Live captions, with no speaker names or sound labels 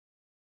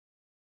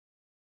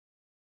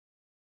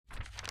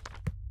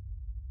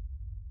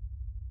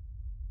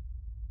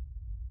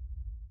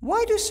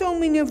Why do so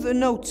many of the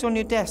notes on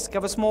your desk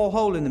have a small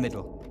hole in the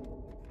middle?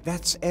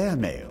 That's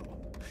airmail.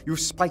 You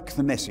spike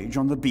the message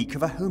on the beak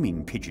of a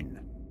homing pigeon.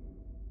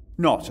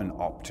 Not an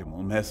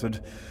optimal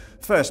method.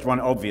 First, one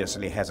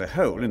obviously has a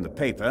hole in the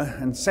paper,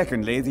 and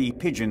secondly, the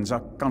pigeons are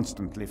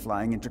constantly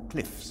flying into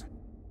cliffs.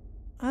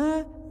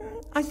 I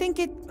think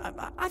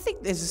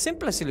there's a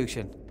simpler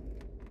solution.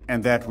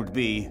 And that would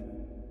be?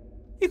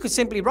 You could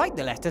simply write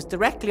the letters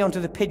directly onto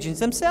the pigeons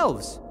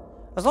themselves.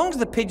 As long as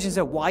the pigeons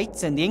are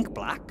white and the ink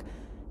black,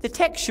 the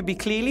text should be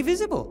clearly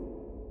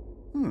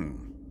visible.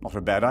 Not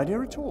a bad idea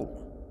at all.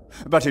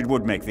 But it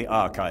would make the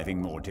archiving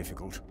more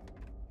difficult.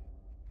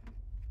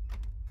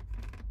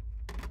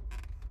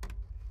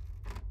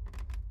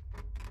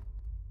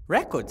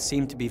 Records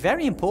seem to be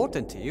very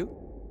important to you.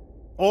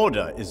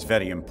 Order is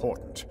very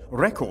important.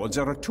 Records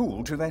are a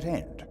tool to that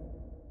end.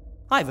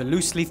 I have a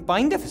loose-leaf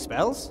binder for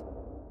spells.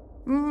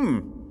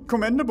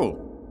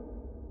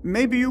 Commendable.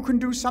 Maybe you can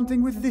do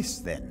something with this,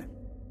 then.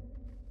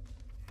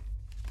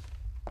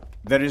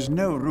 There is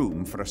no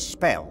room for a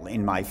spell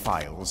in my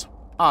files.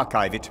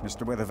 Archive it,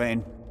 Mr.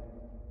 Weathervane.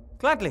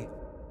 Gladly.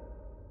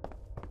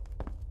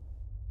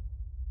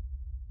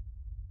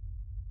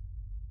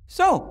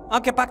 So,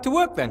 I'll get back to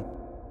work then.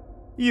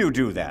 You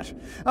do that.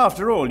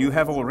 After all, you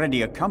have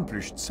already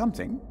accomplished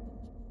something.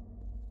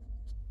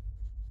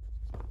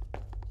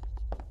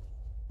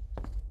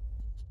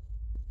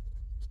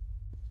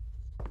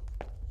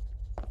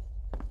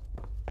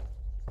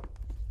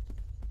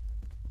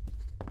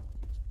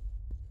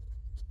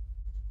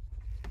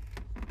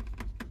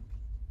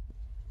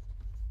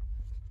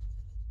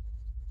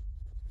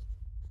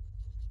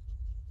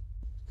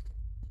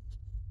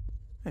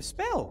 A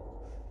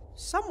spell.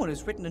 Someone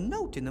has written a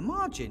note in the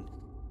margin.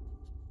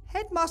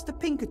 Headmaster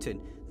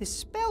Pinkerton, this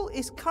spell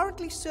is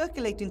currently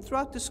circulating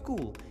throughout the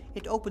school.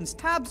 It opens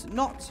tabs,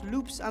 knots,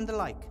 loops, and the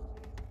like.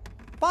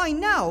 By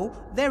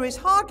now, there is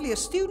hardly a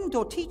student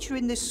or teacher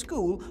in this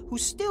school who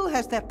still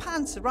has their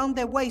pants around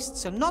their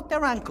waists and not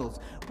their ankles.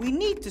 We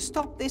need to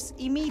stop this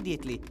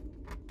immediately.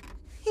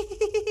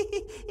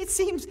 It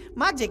seems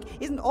magic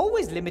isn't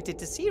always limited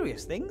to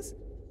serious things.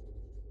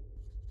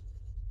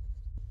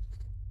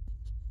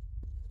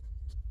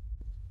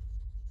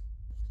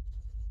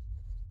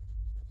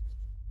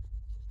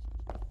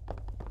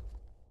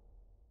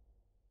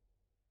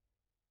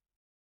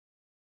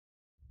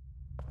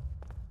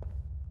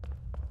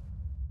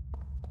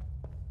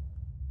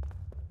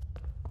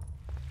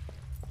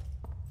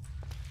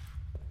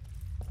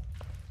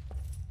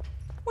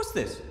 What's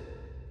this?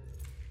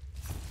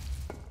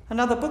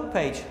 Another book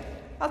page.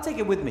 I'll take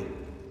it with me.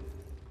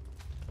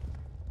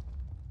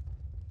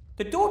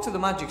 The door to the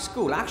magic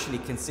school actually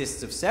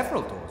consists of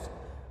several doors.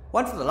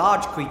 One for the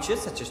large creatures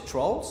such as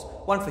trolls,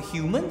 one for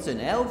humans and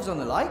elves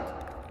and the like.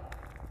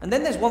 And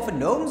then there's one for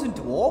gnomes and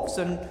dwarves,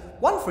 and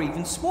one for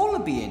even smaller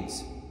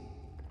beings.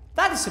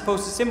 That is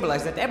supposed to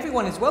symbolize that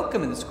everyone is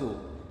welcome in the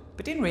school,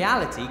 but in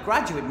reality,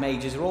 graduate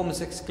mages are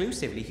almost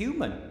exclusively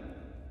human.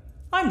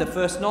 I'm the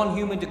first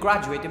non-human to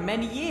graduate in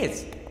many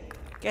years.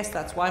 Guess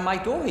that's why my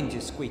door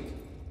hinges squeak.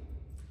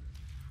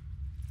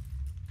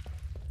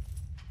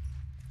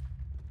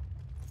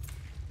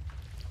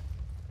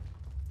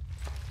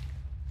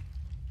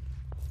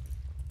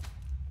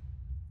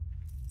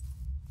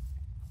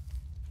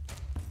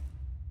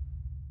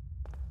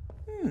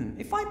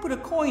 If I put a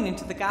coin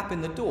into the gap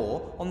in the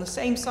door on the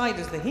same side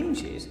as the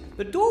hinges,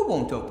 the door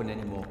won't open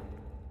anymore.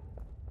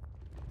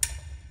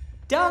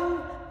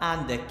 Done,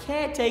 and the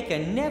caretaker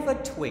never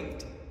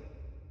twigged.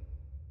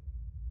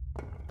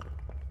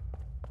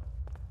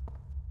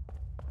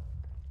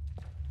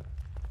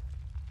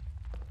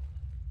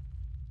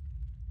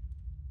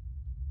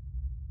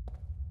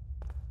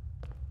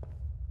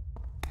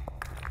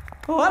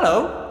 Oh,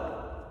 hello.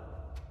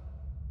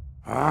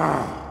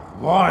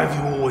 Why have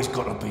you always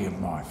got to be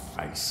in my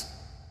face?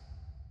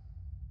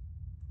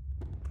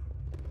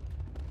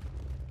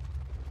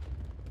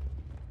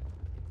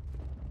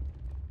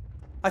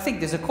 I think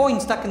there's a coin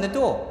stuck in the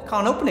door.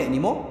 Can't open it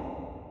anymore.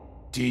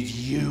 Did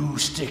you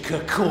stick a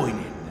coin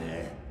in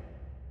there?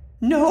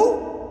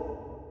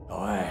 No.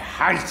 I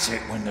hate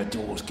it when the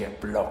doors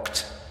get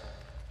blocked.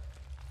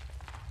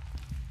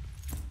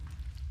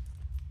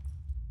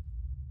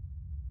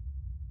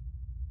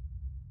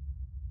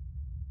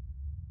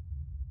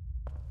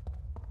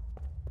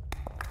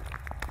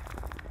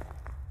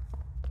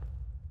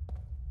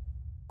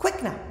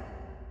 Quick now.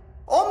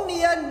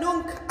 Omnia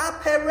nunc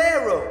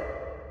aperero.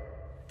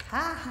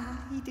 Ha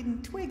ha, he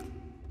didn't twig.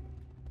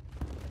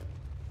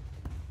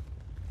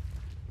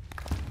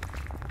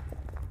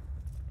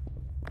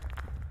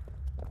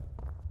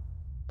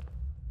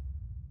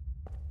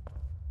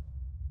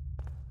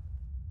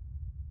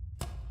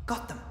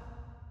 Got them.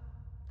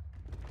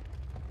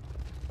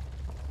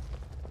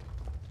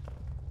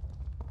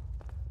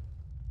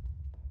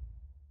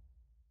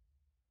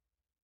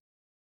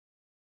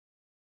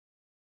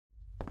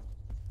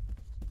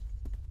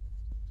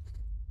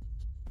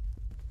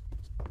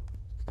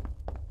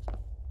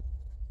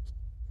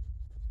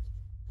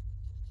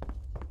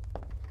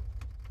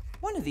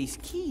 One of these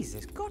keys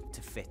has got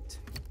to fit.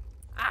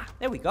 Ah,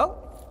 there we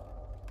go.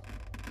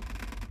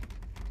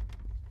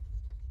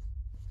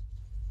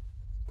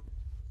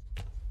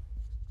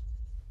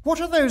 What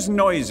are those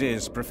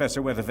noises,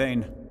 Professor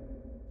Weathervane?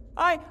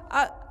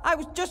 I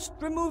was just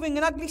removing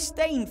an ugly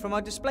stain from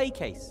our display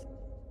case.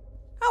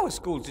 Our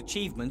school's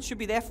achievements should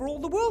be there for all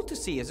the world to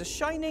see as a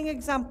shining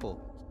example.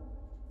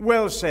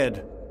 Well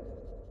said.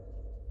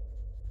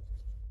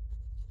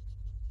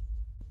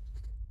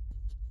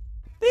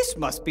 This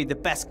must be the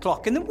best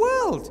clock in the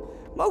world.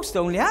 Most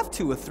only have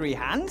 2 or 3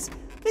 hands.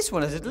 This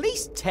one has at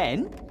least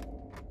 10.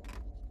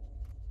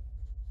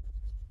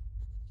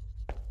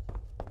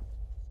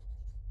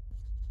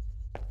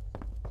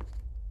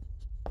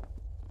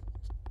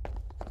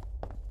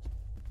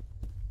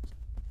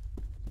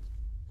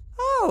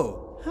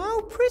 Oh,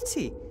 how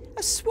pretty!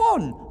 A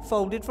swan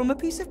folded from a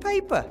piece of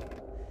paper.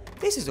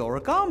 This is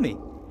origami,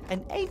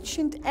 an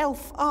ancient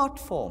elf art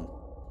form.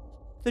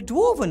 The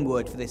dwarven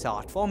word for this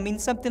art form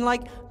means something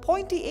like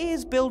pointy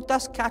ears build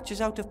dust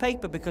catchers out of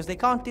paper because they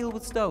can't deal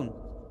with stone.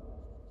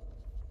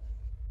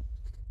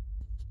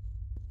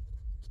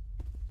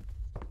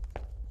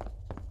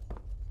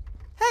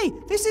 Hey,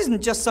 this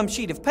isn't just some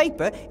sheet of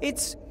paper,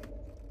 it's...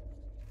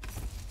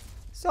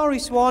 Sorry,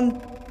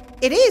 Swan.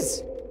 It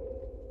is!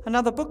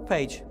 Another book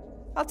page.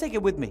 I'll take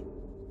it with me.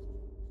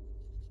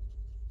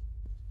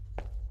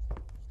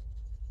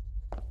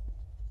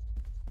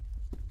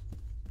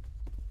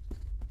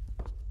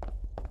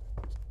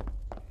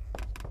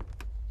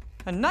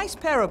 A nice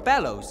pair of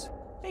bellows.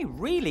 They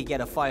really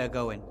get a fire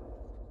going.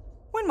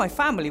 When my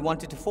family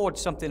wanted to forge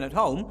something at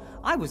home,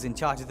 I was in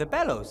charge of the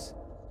bellows.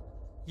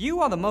 You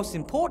are the most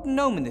important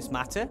gnome in this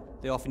matter,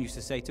 they often used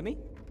to say to me.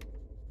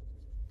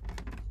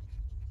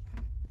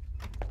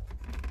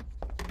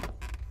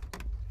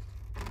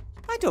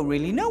 I don't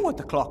really know what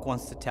the clock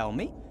wants to tell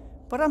me,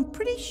 but I'm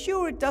pretty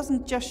sure it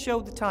doesn't just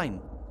show the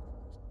time.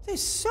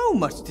 There's so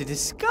much to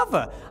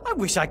discover. I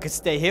wish I could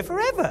stay here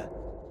forever.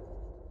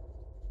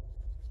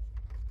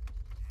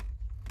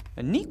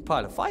 A neat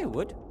pile of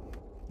firewood.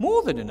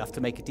 More than enough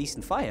to make a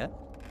decent fire.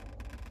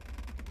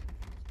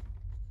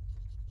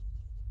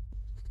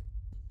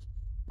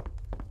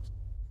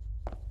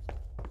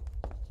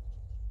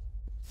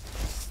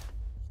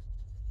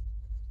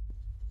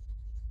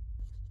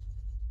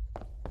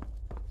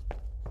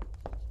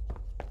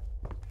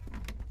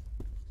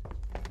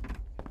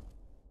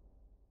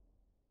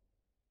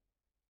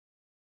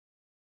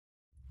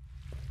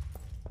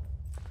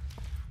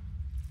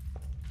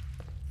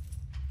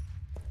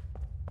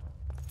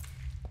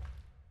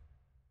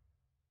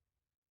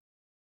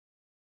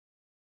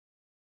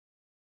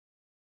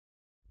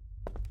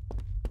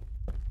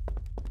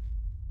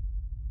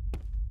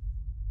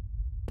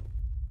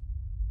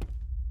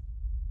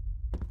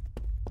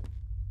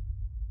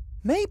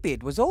 Maybe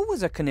it was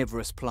always a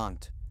carnivorous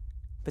plant.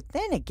 But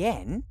then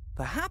again,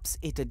 perhaps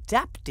it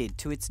adapted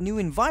to its new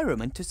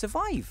environment to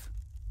survive.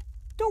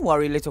 Don't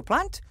worry, little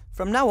plant.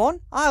 From now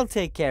on, I'll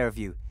take care of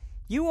you.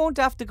 You won't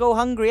have to go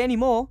hungry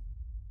anymore.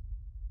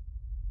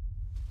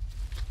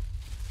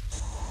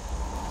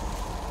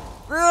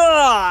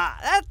 Ugh,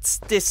 that's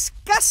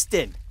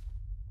disgusting.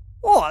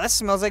 Oh, that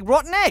smells like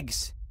rotten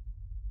eggs.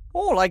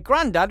 Or like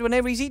Grandad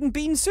whenever he's eating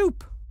bean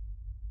soup.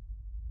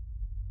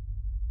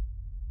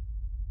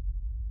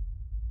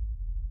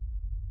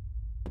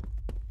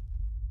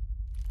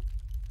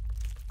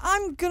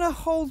 I'm gonna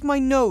hold my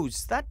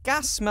nose. That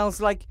gas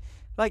smells like,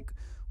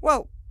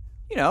 well,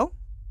 you know,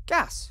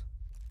 gas.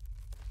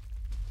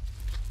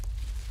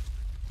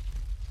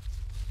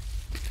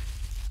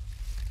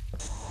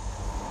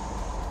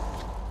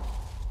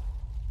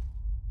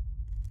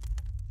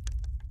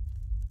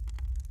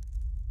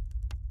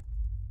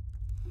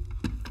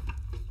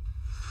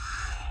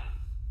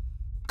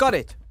 Got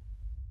it.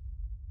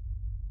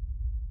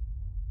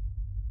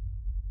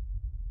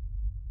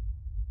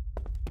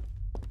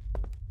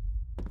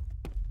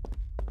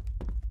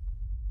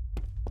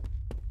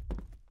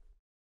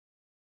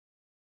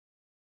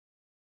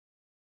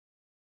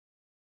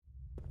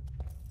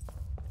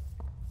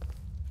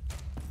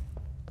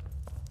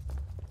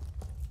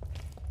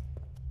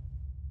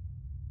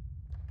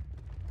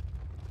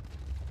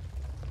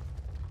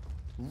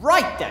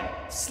 Right then,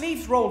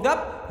 sleeves rolled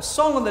up, a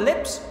song on the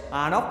lips,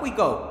 and up we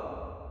go.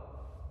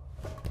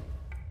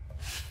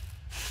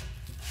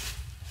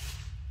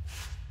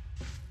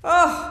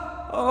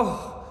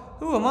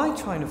 Who am I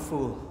trying to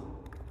fool?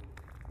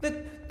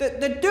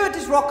 The dirt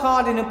is rock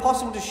hard and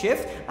impossible to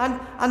shift,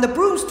 and the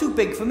broom's too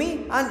big for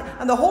me,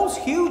 and the hole's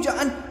huge,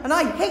 and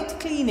I hate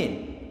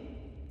cleaning.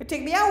 It'd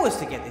take me hours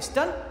to get this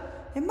done.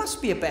 There must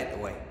be a better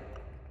way.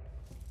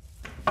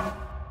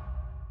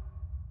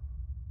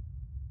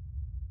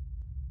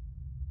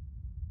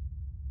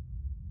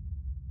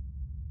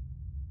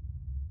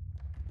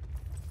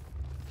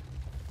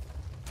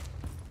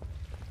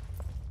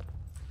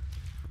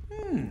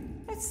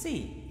 Let's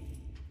see.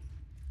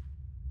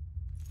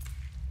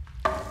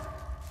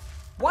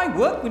 Why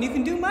work when you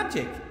can do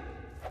magic?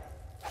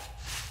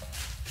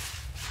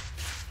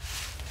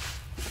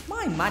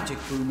 My magic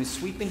broom is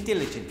sweeping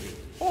diligently,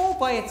 all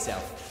by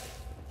itself.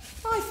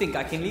 I think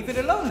I can leave it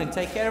alone and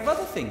take care of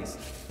other things.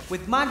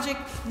 With magic,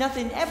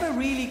 nothing ever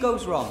really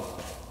goes wrong.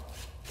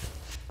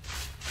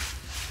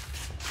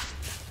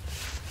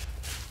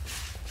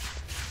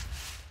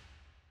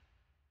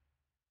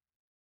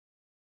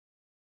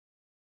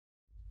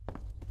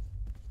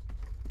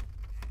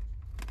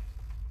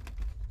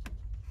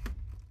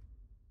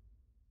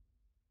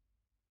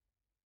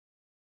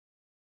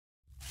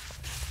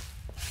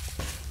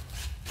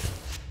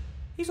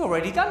 He's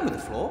already done with the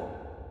floor.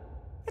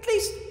 At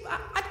least,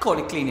 I'd call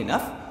it clean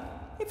enough.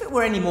 If it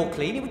were any more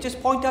clean, it would just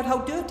point out how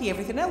dirty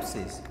everything else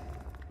is.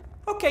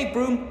 Okay,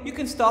 Broom, you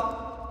can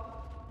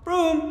stop.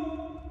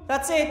 Broom,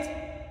 that's it.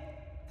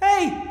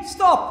 Hey,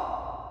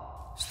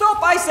 stop!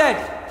 Stop, I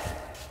said!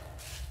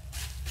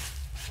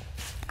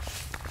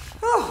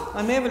 Oh,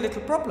 I may have a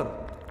little problem.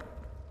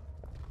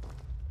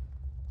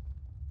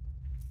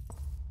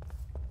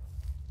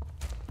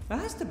 There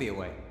has to be a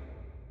way.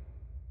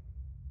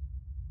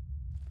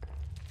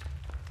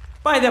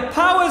 By the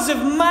powers of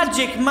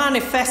magic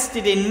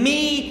manifested in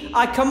me,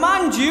 I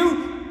command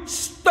you,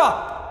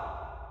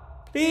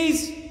 stop!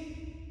 Please?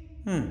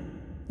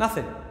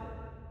 Nothing.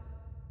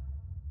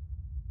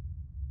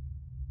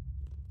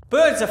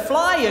 Birds are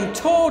flying,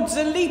 toads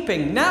are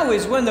leaping. Now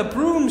is when the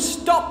broom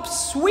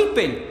stops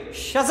sweeping.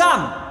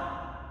 Shazam!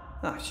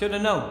 I should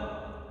have known.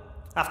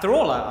 After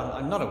all,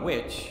 I'm not a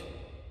witch.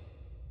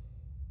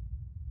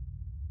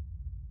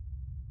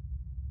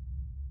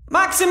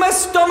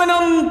 Maximus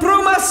Dominum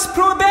Brumus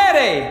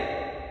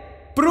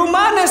Prohibere!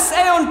 Brumanus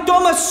eon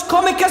Domus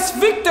Comicus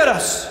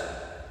Victorus!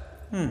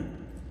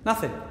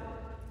 Nothing.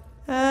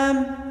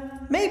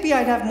 Maybe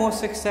I'd have more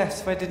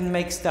success if I didn't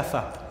make stuff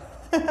up.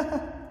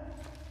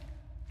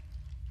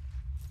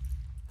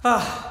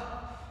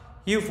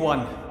 You've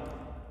won.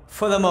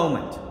 For the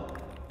moment.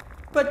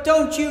 But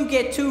don't you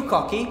get too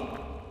cocky,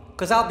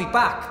 because I'll be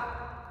back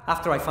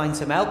after I find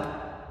some help.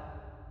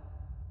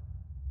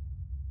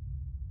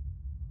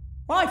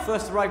 When I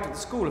first arrived at the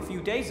school a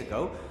few days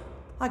ago,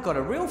 I got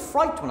a real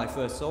fright when I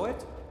first saw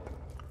it.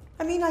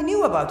 I mean, I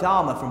knew about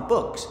armor from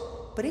books,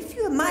 but if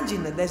you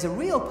imagine that there's a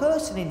real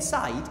person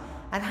inside,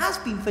 and has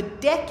been for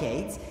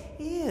decades,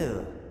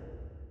 ew.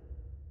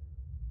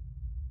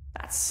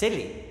 That's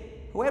silly.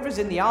 Whoever's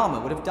in the armor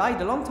would have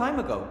died a long time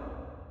ago.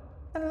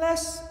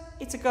 Unless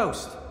it's a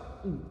ghost.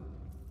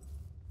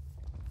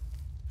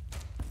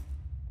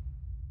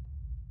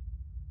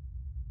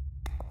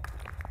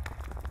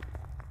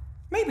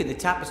 Maybe the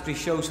tapestry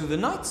shows who the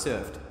knight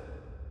served.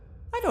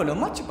 I don't know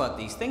much about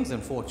these things,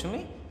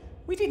 unfortunately.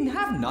 We didn't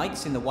have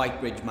knights in the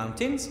White Ridge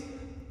Mountains.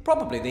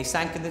 Probably they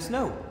sank in the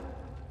snow.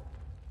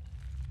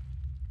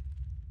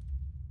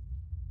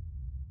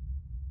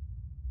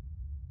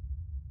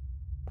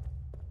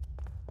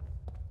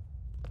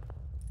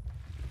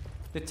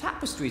 The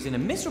tapestry's in a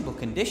miserable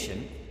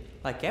condition,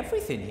 like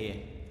everything here.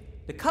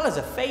 The colours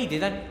are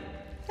faded and...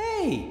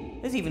 hey,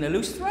 there's even a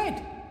loose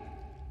thread.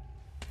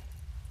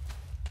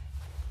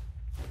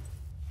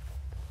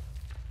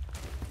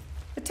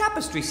 The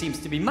tapestry seems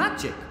to be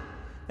magic.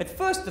 At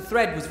first the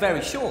thread was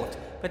very short,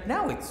 but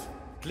now it's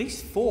at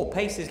least 4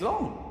 paces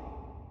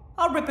long.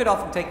 I'll rip it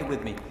off and take it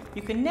with me.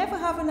 You can never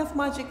have enough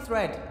magic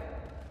thread.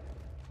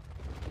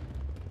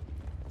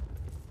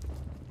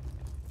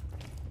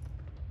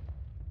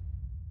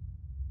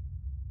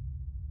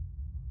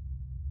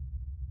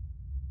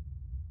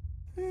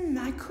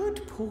 I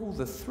could pull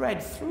the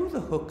thread through the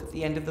hook at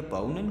the end of the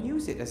bone and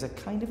use it as a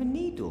kind of a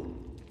needle.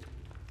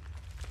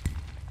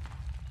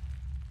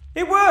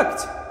 It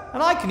worked!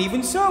 And I can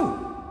even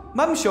sew!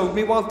 Mum showed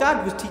me while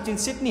Dad was teaching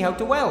Sydney how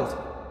to weld.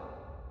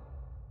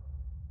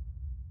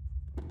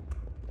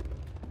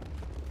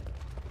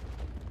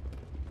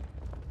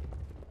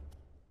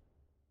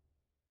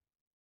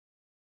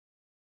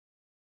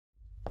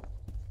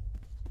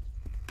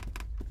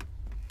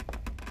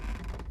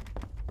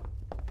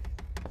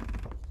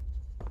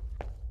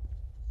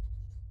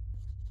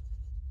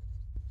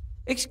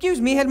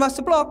 Excuse me,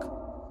 Headmaster Block.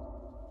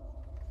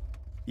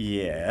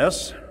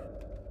 Yes?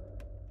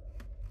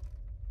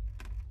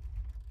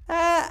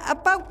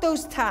 About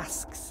those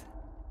tasks.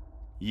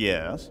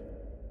 Yes?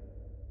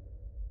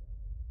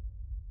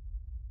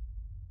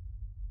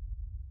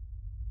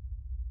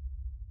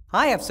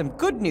 I have some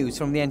good news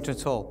from the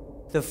entrance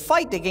hall. The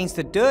fight against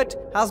the dirt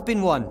has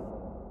been won.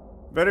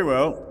 Very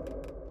well.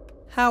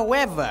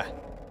 However,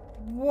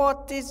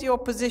 what is your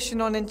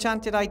position on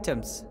enchanted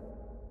items?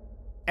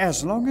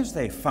 As long as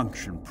they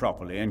function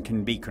properly and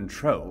can be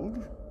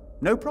controlled,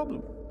 no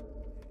problem.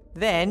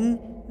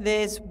 Then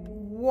there's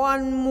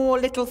one more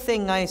little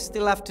thing I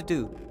still have to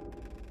do.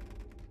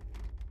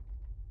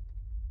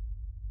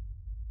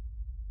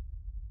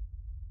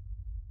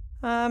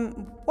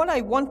 What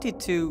I wanted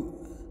to...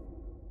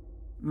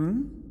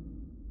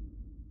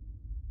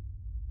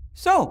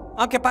 So,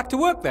 I'll get back to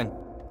work then.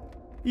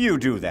 You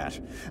do that.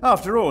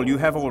 After all, you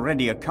have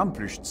already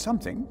accomplished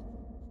something.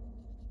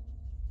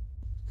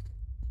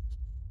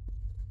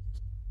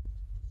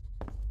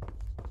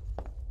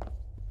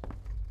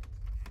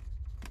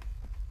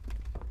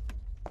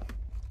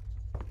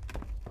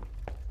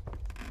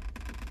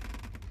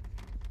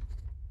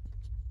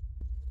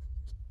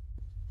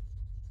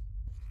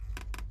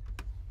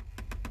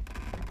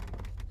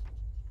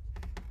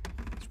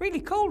 really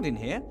cold in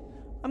here.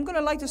 I'm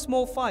gonna light a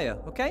small fire,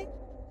 okay?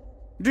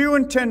 Do you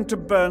intend to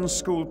burn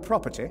school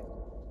property?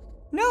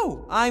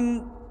 No,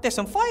 there's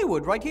some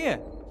firewood right here.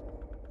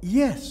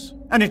 Yes,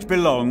 and it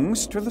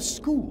belongs to the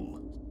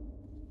school.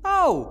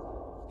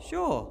 Oh,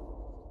 sure.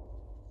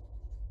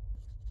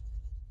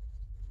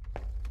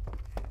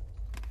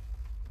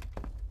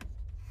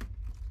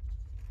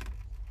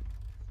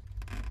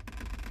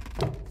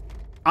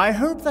 I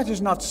hope that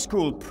is not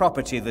school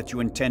property that you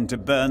intend to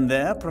burn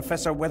there,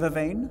 Professor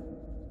Weathervane.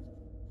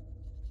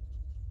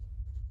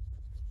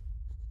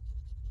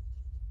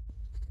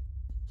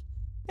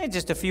 They're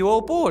just a few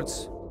old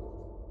boards.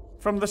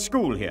 From the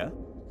school here?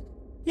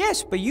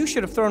 Yes, but you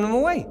should have thrown them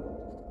away.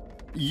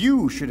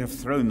 You should have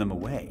thrown them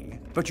away,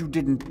 but you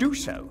didn't do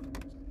so.